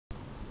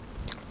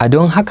a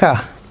don haka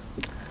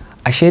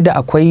ashe da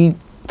akwai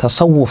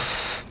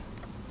tasawuf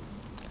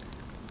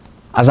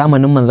a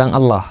zamanin manzan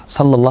Allah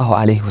sallallahu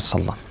alaihi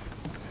wasallam,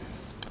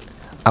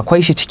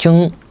 akwai shi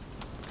cikin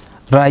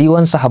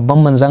rayuwar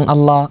sahabban manzan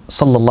Allah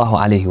sallallahu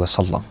alaihi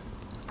wasallam.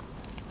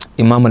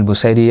 Imam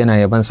al-Busairi yana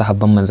yaban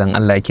sahabban manzan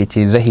Allah yake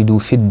ce zahidu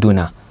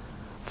fidduna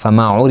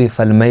fama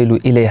urifa al-mailu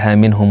ilaiha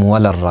minhum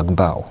wala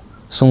ragba'u.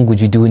 Sun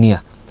guji duniya,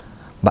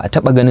 ba a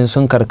taɓa ganin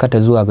sun karkata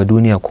zuwa ga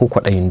duniya ko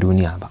kwaɗayin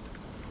duniya ba,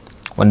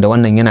 wanda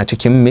wannan yana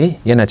cikin me?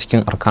 Yana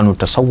cikin arkanu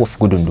tasawuf,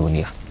 gudun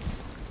duniya.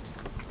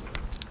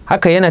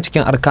 Haka yana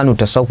cikin arkanu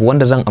tasawuf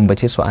wanda zan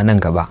ambace su a nan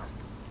gaba,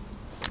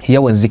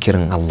 yawan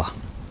zikirin Allah.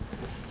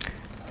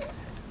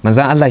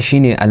 Manzan Allah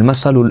shine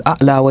almasalul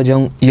a'la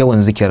wajen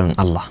yawan zikirin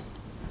Allah,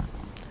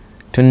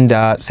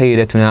 tunda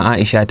sayyidatuna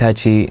Aisha ta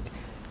ce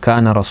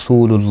kana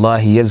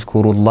rasulullahi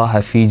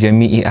yazkurullaha fi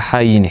jami'i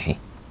ahayinihi,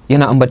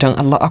 yana ambaton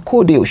Allah a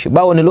koda yaushe,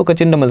 ba wani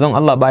lokacin da manzon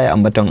Allah baya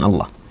ambaton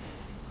Allah.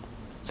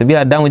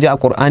 Sabila da mu ji a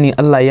Qur'ani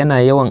Allah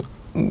yana yawan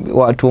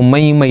wato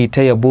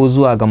maimaita yabo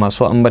zuwa ga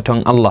masu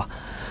ambaton Allah.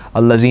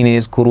 Allazina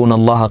yazkuruna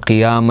Allah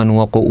qiyaman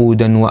wa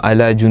qu'udan wa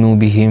ala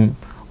junubihim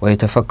wa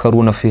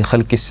yatafakkaruna fi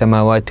khalqis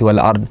samawati wal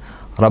ard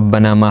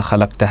rabbana ma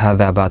khalaqta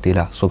hadha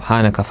batila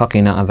subhanaka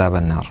faqina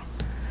adhaban nar.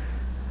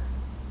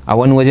 A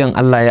wani wajen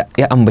Allah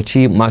ya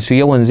ambaci masu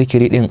yawan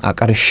zikiri din a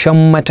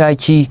ƙarshen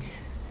mataki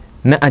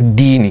na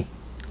addini,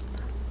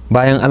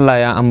 bayan Allah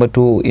ya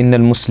ambato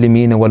innal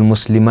muslimina wal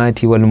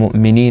muslimati wal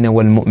mu'minina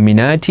wal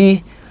mu'minati,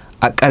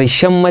 a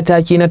ƙarshen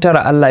mataki na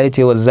tara Allah ya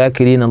ce wa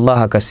zakirina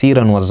Allah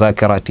kasiran wa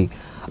zakirati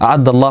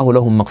a'adda Allah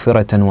lahum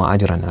maghfiratan wa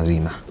ajran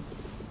azima.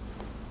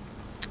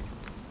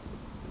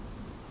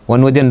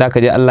 Wani wajen da aka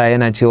je Allah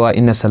yana cewa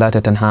inna salata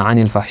tanha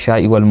anil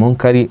fahsha'i wal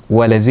munkari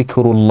wa la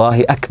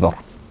zikrullahi akbar.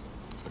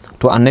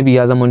 To annabi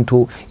ya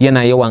zamanto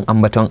yana yawan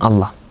ambaton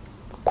Allah,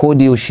 ko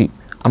da yaushe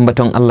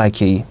ambaton Allah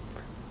ke yi.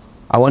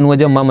 A wani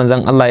wajen ma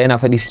manzon Allah yana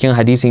faɗi cikin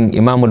hadisin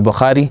Imam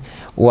al-Bukhari,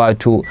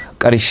 wato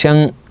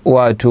ƙarshen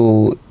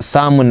wato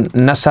samun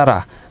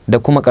nasara da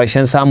kuma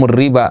ƙarshen samun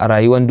riba a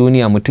rayuwar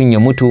duniya mutum ya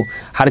mutu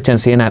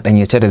harcensa yana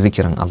ɗanyace da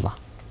zikirin Allah,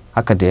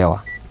 haka da yawa.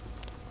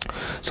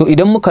 So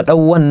idan muka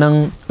ɗau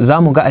wannan za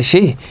mu ga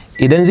ashe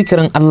idan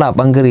zikirin Allah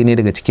ɓangare ne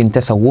daga cikin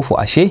tasawufu,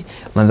 ashe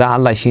manzon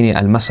Allah shine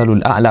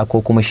almasalul a'la, ko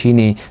kuma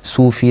shine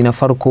sufi na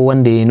farko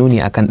wanda ya nuni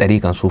akan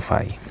ɗariƙan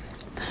sufaye.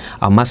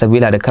 Amma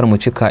sabila da kar mu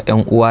cika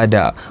 'yan uwa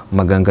da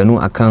maganganu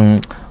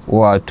akan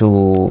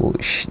wato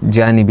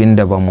janibin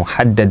da ba mu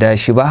haddada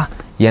shi ba,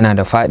 yana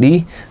da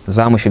faɗi,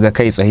 za mu shiga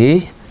kai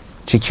tsaye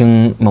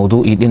cikin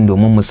maudu'i ɗin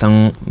domin mu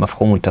san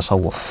mafhumul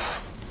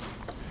tasawuf.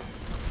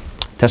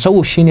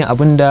 Tasawuf shine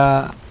abin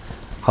da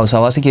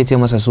Hausawa suke ce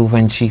masa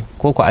sufanci,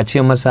 ko ku a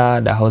ce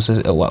masa da Hausa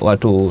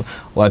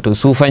wato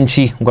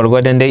sufanci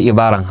gwargwadon dai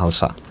ibaran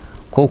Hausa,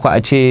 ko ku a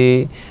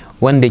ce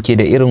wanda ke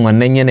da irin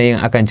wannan yanayin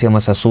akan ce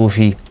masa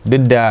sufi,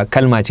 duk da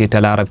kalma ce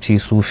ta larabci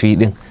sufi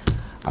din,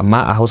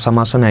 amma a Hausa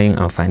ma suna yin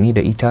amfani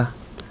da ita,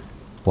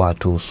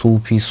 wato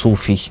sufi,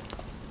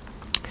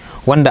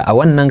 wanda a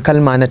wannan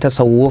kalma na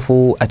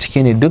tasawufu a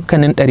cike ne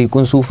dukkanin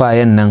ɗariƙun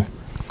sufayen nan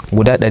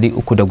guda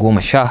 310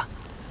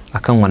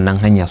 akan wannan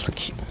hanya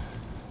suke.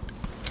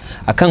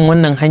 Akan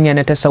wannan hanya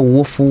na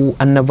tasawufu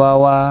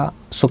annabawa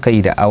suka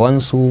yi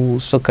da'awansu,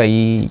 suka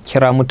yi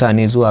kira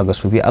mutane zuwa ga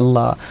su bi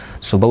Allah,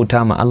 su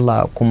bauta ma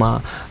Allah, kuma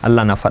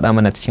Allah na faɗa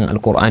mana cikin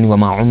alkur'ani wa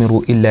ma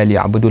umiru illa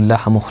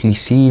liya'budullaha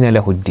mukhlisina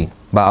lahuddin.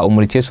 Ba a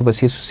umurce su ba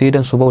sai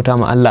dan su bauta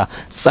ma Allah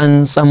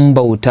tsantsan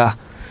bauta,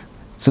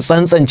 su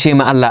tsantsance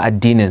ma Allah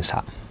addininsa.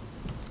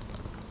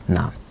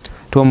 Na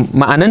to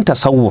ma'anan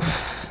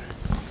tasawuf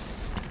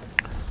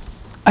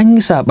an yi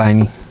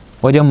saɓani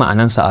wajen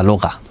ma'anansa a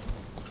lugha,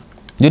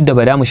 duk da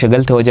ba da mu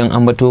shagalta wajen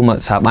ambato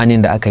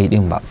saɓanin da aka yi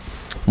din ba.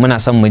 Muna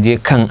son mu je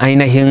kan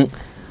ainihin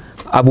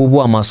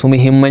abubuwa masu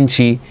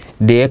muhimmanci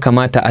da ya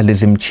kamata a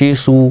lizimce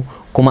su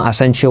kuma a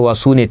san cewa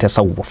su ne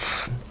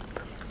tasawuf.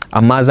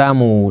 Amma za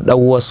mu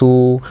ɗau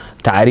wasu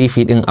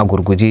ta'arifi ɗin a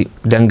gurguje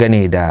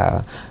dangane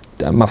da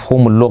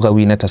mafhumul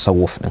lugawi na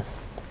tasawuf ɗin.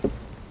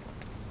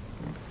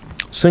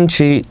 Sun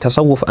ce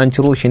tasawuf an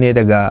ciro shi ne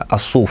daga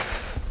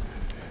asuf.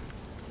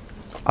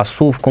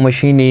 Asuf kuma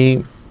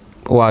shine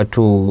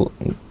wato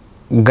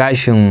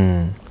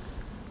gashin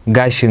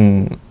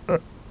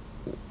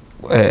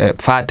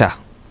fata,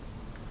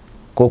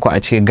 ko a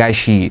ce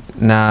gashi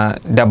na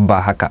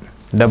dabba, haka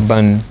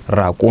dabban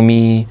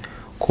raƙumi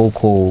ko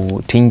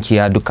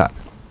tinkiya, duka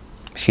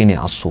shine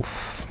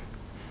asuf.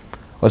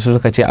 Wasu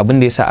suka ce abin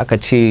da yasa aka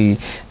ce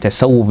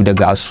tasawuf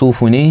daga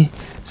asufu ne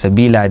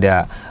sabila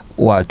da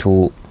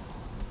wato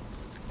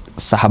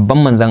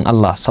sahabban manzan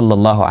Allah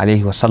sallallahu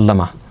alaihi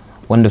wasallama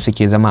wanda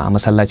suke zama a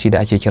masallaci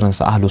da ake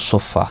kiransa ahlus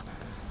suffa,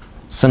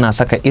 suna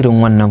saka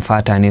irin wannan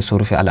fata ne su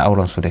rufe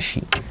al'auransu da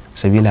shi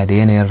sabila da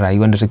yanayin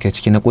rayuwar da suke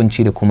ciki na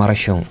kunci da kuma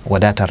rashin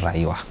wadatar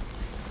rayuwa.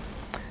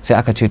 Sai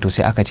aka ce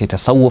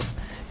tasawuf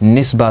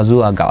nisba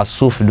zuwa ga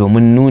asuf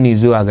domin nuni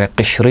zuwa ga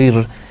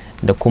qishrir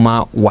da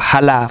kuma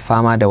wahala,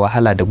 fama da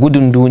wahala da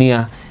gudun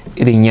duniya,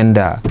 irin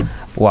yanda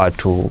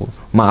wato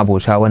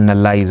ma'abota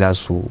wannan layi za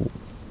su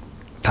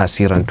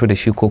tasirantu da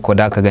shi ko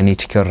da ka gani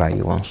cikin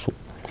rayuwansu.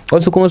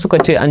 Wasu kuma suka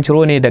ce an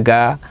ciro ne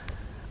daga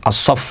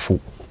as-saffu.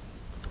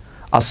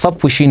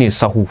 As-saffu shine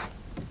sahu,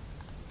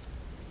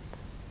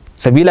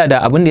 sabila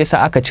da abin da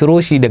yasa aka ciro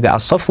shi daga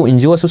as-saffu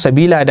inji wasu,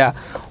 sabila da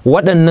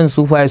waɗannan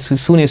sufaye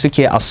su ne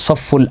suke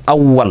as-safful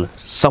awwal,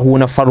 sahu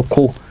na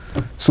farko.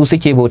 Su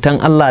suke bautan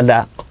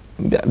Allah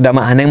da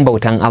ma'anan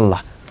bautan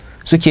Allah,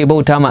 suke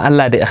bauta ma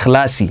Allah da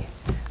ikhlasi,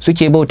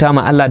 suke bauta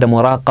ma Allah da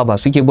muraqaba,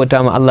 suke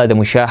bauta ma Allah da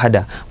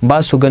mushahada, ba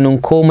su ganin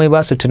komai,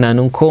 ba su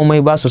tunanin komai,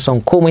 ba su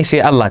son komai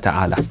sai Allah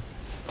ta'ala.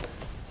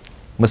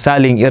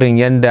 Misalin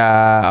irin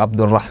yadda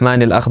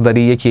Abdurrahman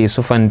al-Akhdari yake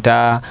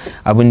sufanta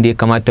abin da ya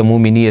kamata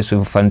mumini ya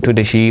sufantu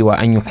da shi, wa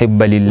an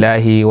yuhibba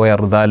lillahi wa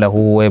yarda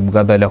lahu wa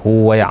yabghada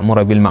lahu wa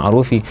ya'muru bil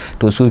ma'rufi.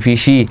 To sufi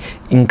shi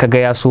in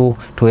kaga ya so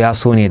to ya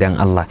so ne dan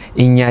Allah,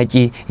 in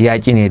yaki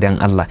ne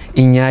dan Allah,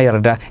 in ya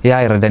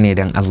yarda ne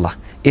dan Allah.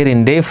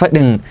 Irin dai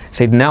faɗin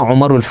Sayyidina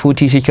Umar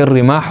al-Futi cikin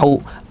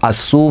Rimahu,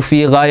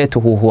 as-sufi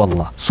ghayatuhu huwa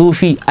Allah.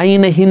 Sufi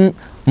ainihin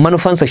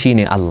manufansa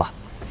shine Allah.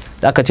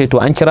 Da aka ce to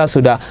an kira su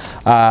da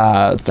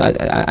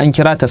an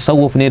kira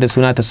tasawuf ne da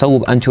suna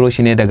tasawuf, an ciro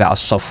shi ne daga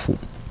as-saffu.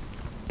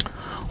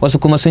 Wasu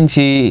kuma sun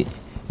ce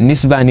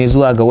nisba ne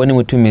zuwa ga wani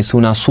mutum mai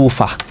suna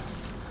Sufa,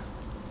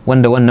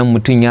 wanda wannan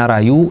mutum ya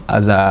rayu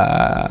a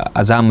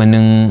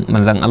zamanin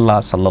manzan Allah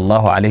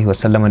sallallahu alaihi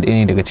wasallam, da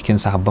ne daga cikin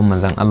sahabban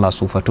manzan Allah,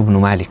 Sufa ibn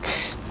Malik.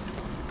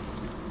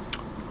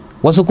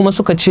 Wasu kuma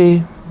suka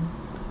ce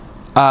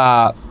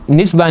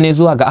nisba ne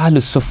zuwa ga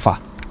ahlus suffa.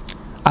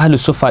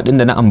 Ahlus suffa din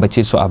da na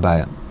ambace su a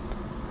baya.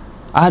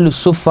 Ahlus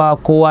suffa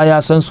kowa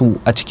ya san su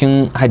a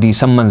cikin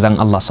hadisan manzan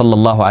Allah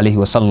sallallahu alaihi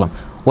wasallam.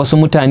 Wasu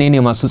mutane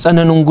ne masu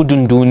tsananin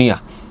gudun duniya,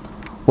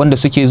 wanda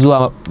suke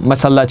zuwa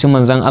masallacin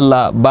manzan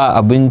Allah ba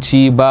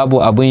abinci,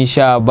 babu abin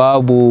sha,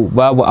 babu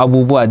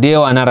abubuwa da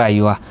yawa na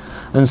rayuwa.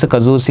 In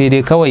suka zo sai dai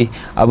kawai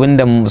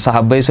abinda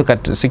sahabbai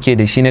suke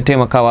da shi na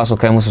taimakawa su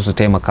kai musu, su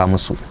taimaka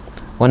musu.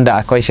 Wanda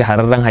akwai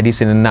shahararren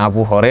hadisin na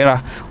Abu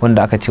Huraira,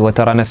 wanda aka ce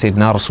wata rana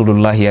sayyidina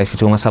Rasulullah ya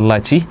fito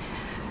masallaci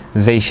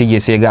zai shige,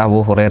 sai ga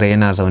Abu Huraira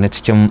yana zaune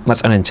cikin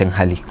matsanancin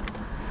hali.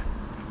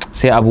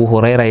 Sai Abu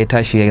Huraira ya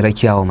tashi ya yi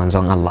rakiya wa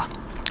manzon Allah.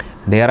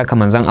 Da ya raka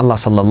manzon Allah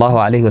sallallahu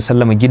alaihi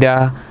wasallam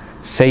gida,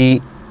 sai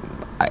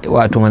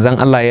wato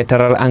manzon Allah ya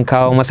tarar an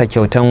kawo masa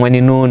kyautan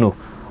wani nono,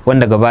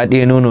 wanda gaba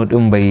ɗaya nono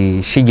ɗin bai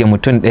shige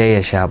mutum ɗaya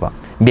ya sha ba,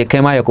 bai kai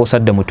ma ya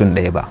kosar da mutum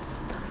ɗaya ba.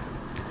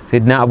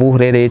 Sayyidina Abu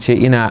Huraira ya ce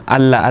ina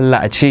Allah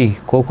a ce,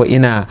 ko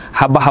ina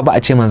haba a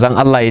ce manzon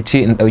Allah ya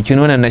ce in ɗauki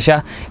nonon na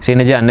sha. Sai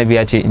na ji annabi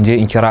ya ce in je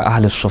in kira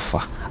ahlus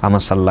suffa a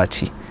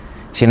masallaci.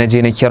 Sai na je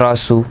na kira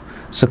su,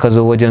 suka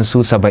zo wajen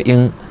su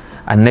 70.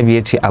 Annabi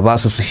ya ce a ba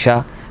su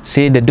sha,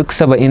 sai da duk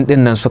 70 ɗin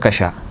nan suka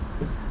sha.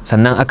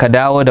 Sannan aka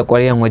dawo da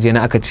ƙwaryan waje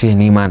na aka ce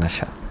ni ma na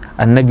sha.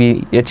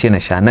 Annabi ya ce na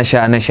sha.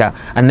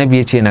 Annabi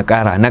ya ce na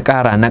ƙara.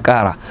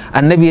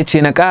 Annabi ya ce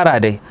na ƙara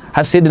dai,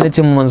 har sai da na ce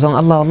manzon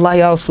Allah, wallahi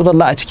ya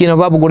Rasulullah, a ciki na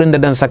babu gurin da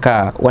dan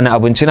saka wani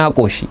abinci, na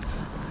ƙoshi.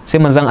 Sai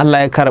manzon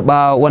Allah ya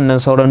karɓa wannan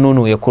sauran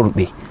nono ya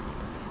kurɓe.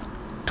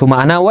 To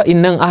ma'ana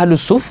wa'innan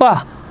ahlus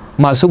suffa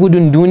masu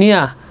gudun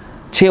duniya,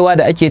 cewa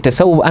da ake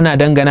tasawuf ana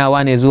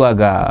danganawa ne zuwa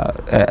ga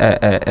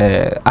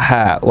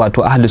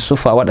wato ahlus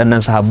suffa,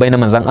 waɗannan sahabbai na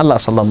manzon Allah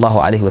sallallahu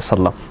alaihi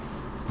wasallam.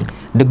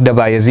 Duk da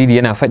ba Yazid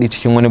yana faɗi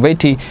cikin wani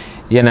baiti,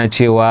 yana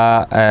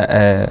cewa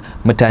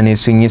mutane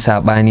sun yi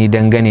saɓani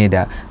dangane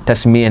da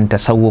tasmiyan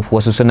tasawuf.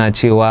 Wasu suna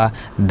cewa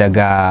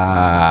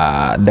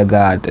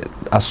daga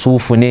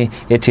asufu ne,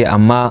 ya ce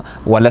amma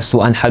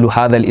walastu an halu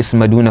hadal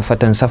isma duna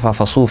fatan safa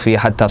fa sufi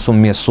hatta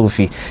summiya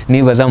sufi.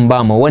 Ni ba zan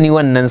ba ma wani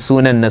wannan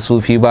sunan na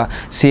sufi ba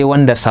sai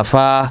wanda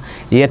safa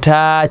ya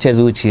tace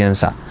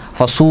zuciyansa.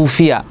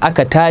 Fasufiya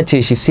aka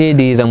tace shi sai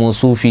da ya zama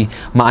sufi,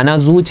 ma'ana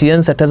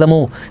zuciyansa ta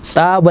zama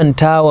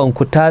tsabantawan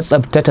ku, ta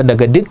tsabtata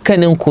daga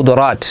dukkanin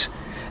kudurat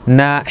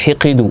na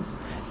hiqidu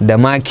da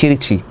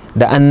makirci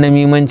da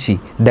annamimanci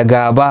da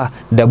gaba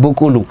da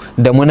bukulu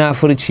da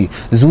munafurci.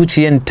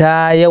 Zuciyan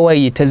ta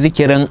yawaita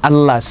zikirin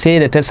Allah sai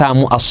da ta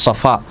samu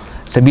as-safa,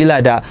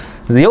 sabila da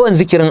yawan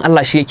zikirin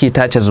Allah shi yake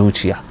tace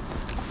zuciya.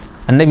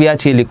 Annabi ya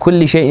ce li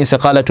kulli shay'in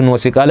siqalatun wa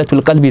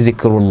siqalatul qalbi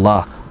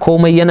zikrullah.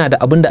 Komai yana da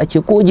abin da ake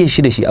goge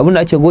shi da shi, abin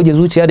da ake goge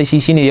zuciya da shi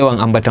shine yawan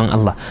ambaton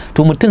Allah.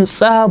 To mutum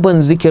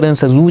tsaban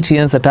zikirinsa,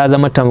 zuciyansa ta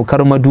zama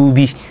tamkar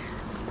madubi,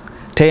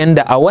 ta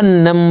yanda a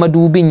wannan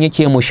madubin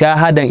yake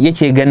mushahadan,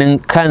 yake ganin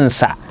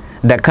kansa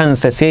da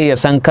kansa, sai ya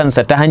san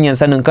kansa. Ta hanyar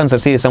sanin kansa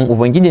sai ya san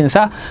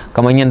ubangijinsa,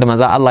 kamar yadda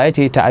maza Allah ya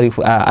ce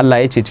Allah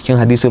ya ce cikin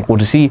hadisul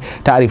qudsi,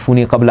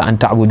 ta'rifuni qabla an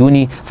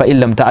ta'buduni fa in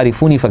lam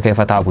ta'rifuni fa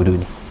kayfa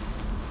ta'buduni.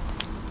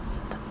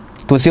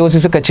 To sai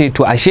wasu suka ce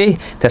to ashe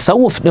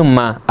tasawuf din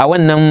ma a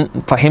wannan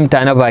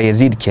fahimta na ba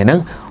Yazid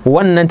kenan,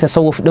 wannan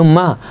tasawuf din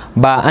ma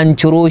ba an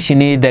ciro shi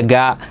ne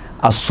daga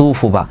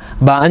as-sufu ba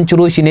an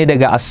ciro shi ne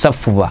daga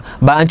as-saffu ba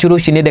an ciro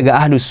shi ne daga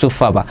ahlus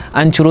suffa ba,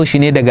 an ciro shi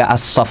ne daga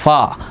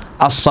as-safa.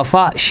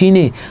 As-safa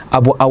shine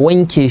abu a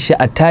wanke shi,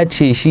 a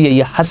tace shi,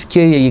 yayi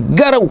haske, yayi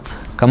garau.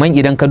 Kamar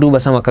idan ka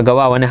duba sama ka ga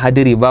ba wani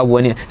hadiri, babu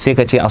wani, sai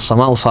ka ce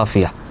as-sama'u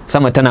safiya.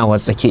 sama tana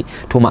watsake.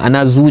 To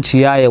ma'ana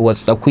zuciya ya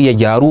watsaku ya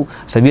gyaru,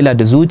 sabila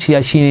da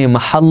zuciya shine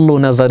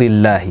mahallu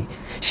nazarillahi,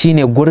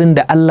 shine gurin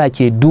da Allah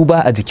ke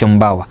duba a jikin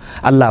bawa.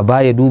 Allah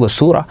baya duba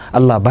sura,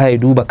 Allah baya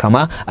duba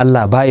kama,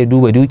 Allah baya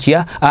duba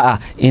dukiya. A'a,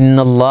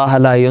 inna Allah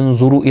la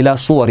yanzuru ila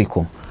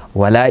suwarikum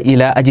wala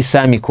ila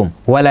ajsamikum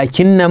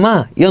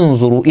walakinnama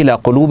yanzuru ila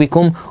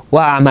qulubikum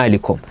wa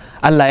a'malikum.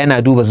 Allah yana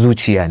duba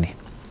zuciya ne.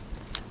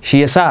 Shi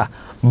yasa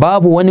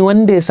babu wani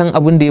wanda ya san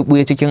abin da ya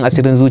buye cikin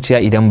asirin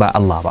zuciya idan ba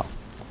Allah ba.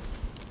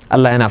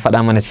 Allah yana faɗa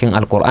mana cikin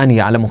Alƙur'ani,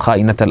 ya'lamu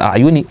kha'inatal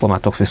a'yuni wa ma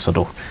tukhfi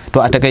sudur.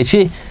 To a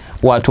takaice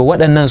wato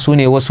waɗannan su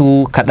ne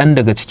wasu kaɗan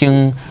daga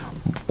cikin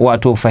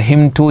wato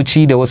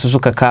fahimtoci da wasu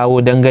suka kawo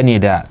dangane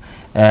da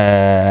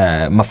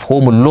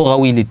mafhumul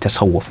lughawi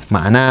litasawuf,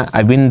 ma'ana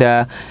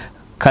abinda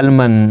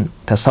kalman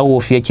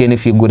tasawuf yake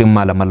nufi gurin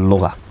malaman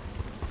lugha.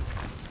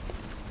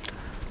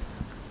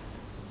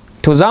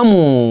 To za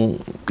mu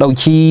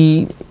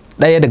ɗauki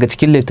ɗaya daga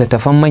cikin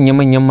littattafan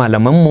manya-manyan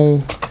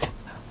malamanmu,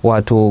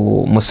 wato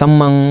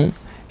musamman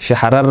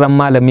shahararren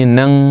malamin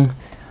nan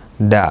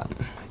da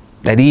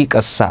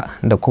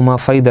ɗariƙarsa da kuma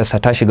faidarsa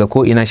ta shiga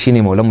ko'ina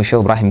shine Maulana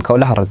Shehu Ibrahim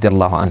Kaulaha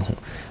radiyallahu anhu.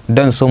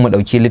 Don so mu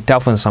ɗauki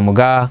littafinsa mu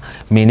ga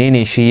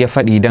menene shi ya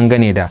faɗi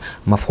dangane da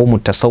mafhumu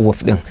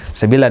tasawuf ɗin.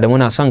 Sabila da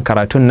muna son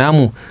karatun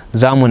namu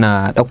za mu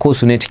na ɗauko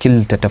su ne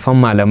cikin littattafan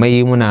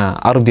malamai, muna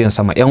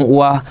ardinsa ma 'yan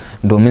uwa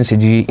domin su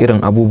ji irin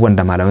abubuwan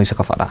da malamai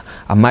suka faɗa.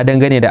 Amma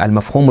dangane da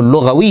al-mafhumul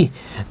lughawi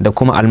da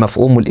kuma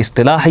al-mafhumul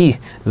istilahi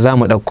za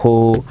mu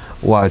ɗauko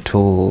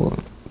wato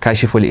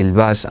kashiful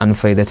ilbas an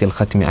faidatil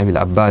khatmi abil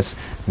abbas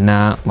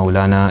na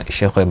maulana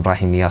Sheikh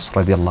Ibrahim Yas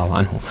radiyallahu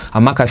anhu.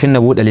 Amma kafin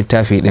na buɗe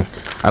littafi ɗin,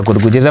 a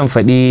gurguje zan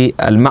faɗi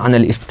al-ma'na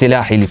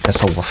al-istilahi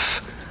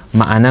litasawuf,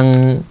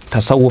 ma'anan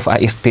tasawuf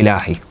a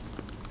istilahi.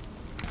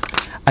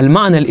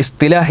 Al-ma'na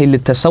al-istilahi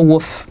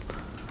litasawuf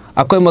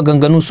akwai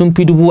maganganu sun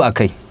fi dubu a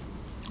kai,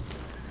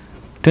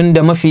 tunda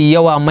mafi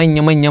yawa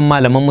manya-manyan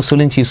malaman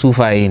musulunci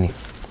sufaye ne.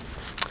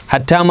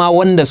 Hatta ma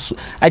wanda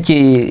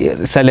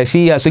ake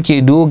salafiya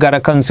suke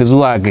dogara kansu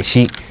zuwa ga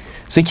shi,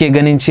 suke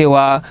ganin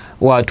cewa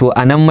wato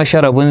anan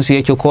masharabinsu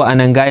yake ko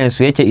anan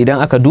gayansu yake,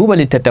 idan aka duba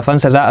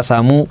littattafansa za a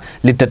samu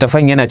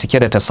littattafan yana cike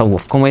da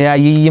tasawuf, kuma ya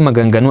yi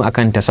maganganu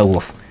akan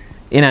tasawuf.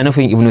 Ina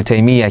nufin Ibn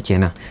Taymiyyah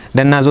kenan,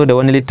 dan na zo da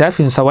wani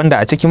littafinsa wanda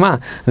a ciki ma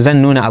zan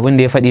nuna abin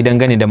da ya faɗi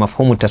dangane da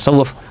mafhumu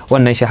tasawuf.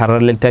 Wannan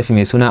shahararren littafi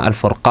mai suna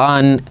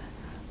Al-Furqan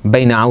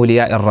baina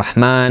awliya'ir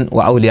rahman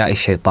wa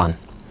awliya'ish shaitan.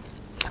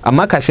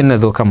 Amma kafin na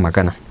zo kan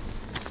magana,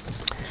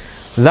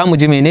 za mu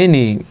ji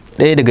menene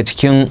ɗaya daga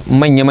cikin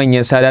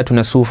manya-manyan sadatu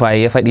na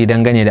sufaye ya faɗi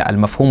dangane da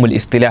al-mafhumul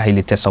istilahi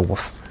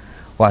litasawuf,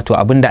 wato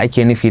abin da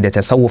ake nufi da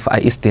tasawuf a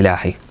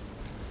istilahi.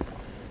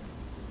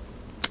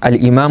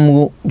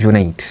 Al-Imamu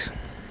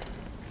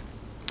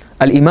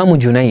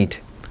Junaid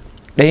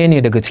ɗaya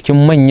ne daga cikin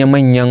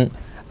manya-manyan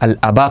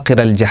al-abaqir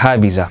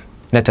al-jahabiza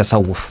na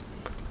tasawuf,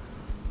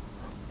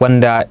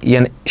 wanda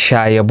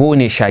shayabo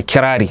ne,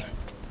 shakirari.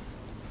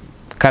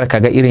 Kar ka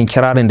ga irin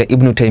kirarin da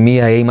Ibn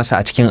Taymiyyah ya yi masa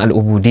a cikin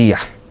al'ubudiyya,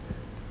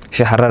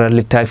 shahararren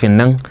littafin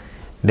nan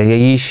da ya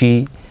yi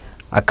shi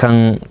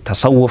akan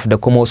tasawuf da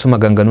kuma wasu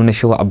maganganu na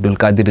Shehu Abdul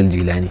Qadir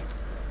al-Jilani.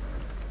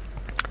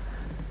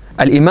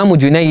 Al-Imamu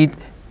Junaid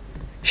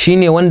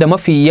shine wanda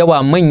mafi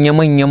yawa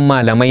manya-manyan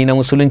malamai na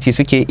musulunci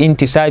suke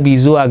intisabi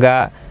zuwa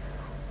ga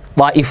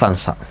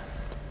ɗa'ifansa.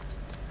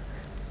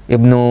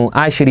 Ibn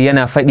Ashir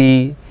yana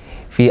faɗi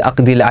fi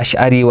aqdil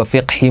ash'ari wa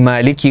fiqhi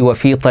maliki wa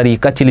fi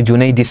tariqatil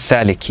junaidi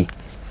saliki,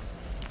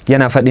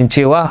 yana faɗin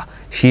cewa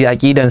shi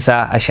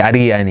aƙidansa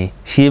ash'ariya ne,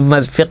 shi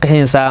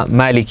fiqhinsa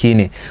maliki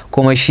ne,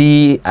 kuma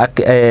shi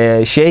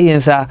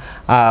shehinsa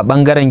a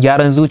ɓangaren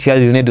gyaran zuciya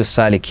junaidu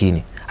saliki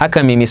ne.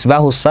 Haka mai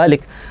misbahu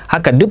salik,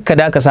 haka dukka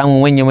da aka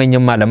samu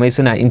manya-manyan malamai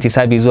suna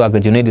intisabi zuwa ga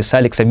junaidu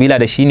salik, sabila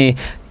da shi ne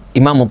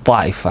imamu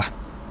ta'ifa,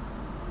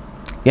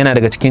 yana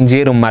daga cikin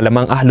jerin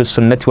malaman ahlus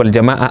sunnati wal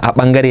jama'a a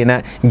ɓangare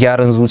na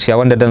gyaran zuciya,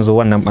 wanda dan zo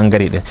wannan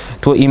ɓangare ɗin.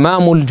 To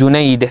imamul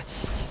junaid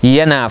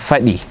yana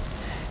faɗi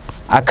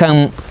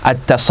akan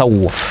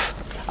at-tasawuf.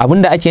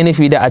 Abinda ake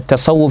nufi da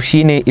at-tasawuf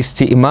shine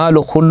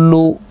isti'malu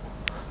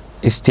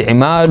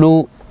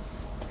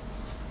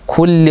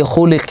kulli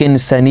khuluqin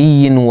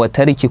saniyyin wa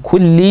tarki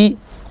kulli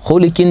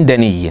khuluqin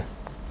daniyyin.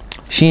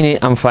 Shine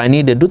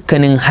amfani da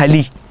dukkanin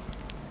hali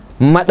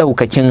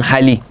madaukakin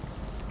hali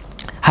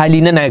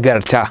na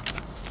nagarta,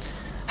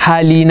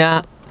 hali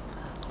na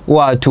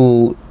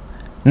wato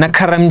na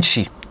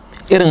karamci,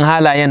 irin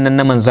halayen nan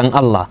na manzon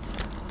Allah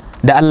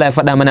da Allah ya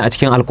faɗa mana a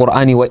cikin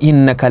Alƙur'ani, wa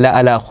innaka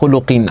la'ala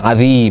khuluqin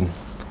azim,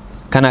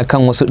 kana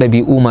kan wasu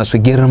ɗabi'u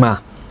masu girma.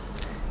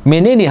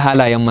 Menene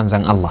halayen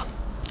manzan Allah?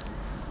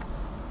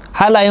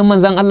 Halayen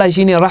manzan Allah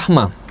shine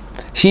rahma,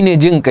 shine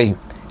jin kai,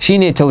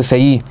 shine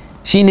tausayi,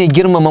 shine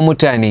girmama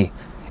mutane.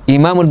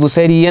 Imam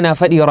al-Busairi yana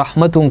faɗi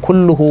rahmatun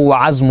kulluhu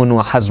wa azmun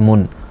wa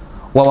hazmun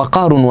wa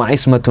waqarun wa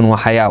ismatun wa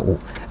haya'u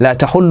la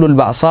tahullu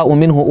al-ba'sa'u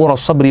minhu ura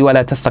as-sabri wa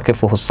la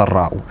tastaqifuhu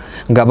as-sarra'u.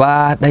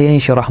 Gaba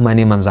ɗayan shi rahma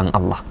ne manzan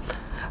Allah.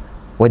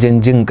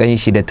 wajen jin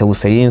kanshi da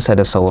tausayinsa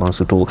da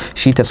sauransu. To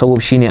shi tasawuf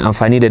shine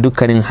amfani da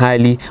dukkanin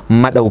hali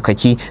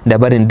madaukaki da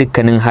barin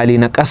dukkanin hali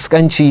na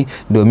kaskanci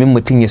domin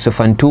mutum ya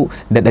sufantu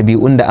da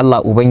ɗabi'un da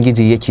Allah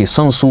Ubangiji yake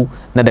son su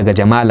na daga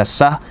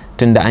jamalarsa,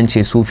 tunda an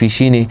ce sufi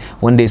shine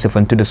wanda ya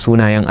sufantu da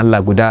sunayen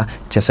Allah guda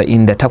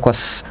 98,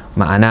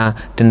 ma'ana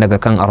tun daga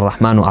kan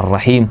ar-rahmanu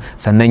ar-rahim,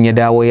 sannan ya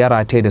dawo ya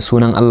rataye da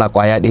sunan Allah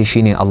kwaya ɗaya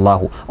shine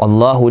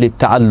Allahu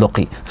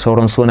litta'alluqi,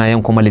 sauran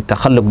sunayen kuma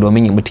littakhallaq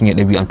domin mutum ya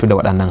ɗabi'antu da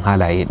waɗannan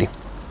halaye ɗin.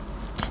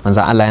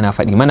 manzo Allah yana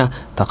faɗi mana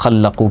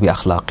takhallaqu bi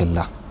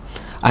akhlaqillah.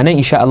 A nan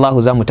insha Allah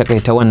za mu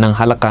takaita wannan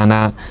halaka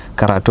na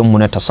karatunmu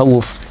na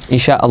tasawuf.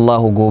 Insha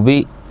Allah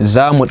gobe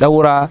za mu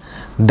ɗaura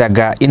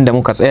daga inda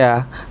muka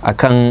tsaya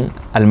akan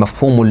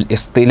al-mafhumul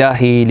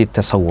istilahi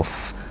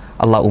litasawuf.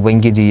 Allah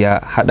Ubangiji ya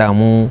haɗa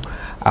mu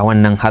a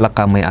wannan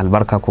halaka mai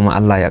albarka, kuma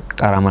Allah ya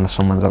ƙara mana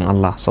son manzon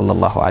Allah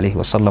sallallahu alaihi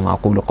wa sallam.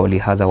 aqulu qawli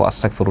hadha wa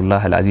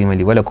astaghfirullah al-azim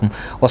li wa lakum,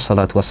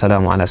 wassalatu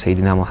wassalamu ala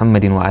sayidina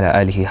Muhammadin wa ala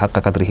alihi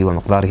haqqa qadrihi wa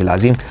miqdarihi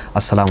al-azim.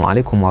 Assalamu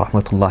alaikum wa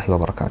rahmatullahi wa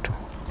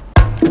barakatuh.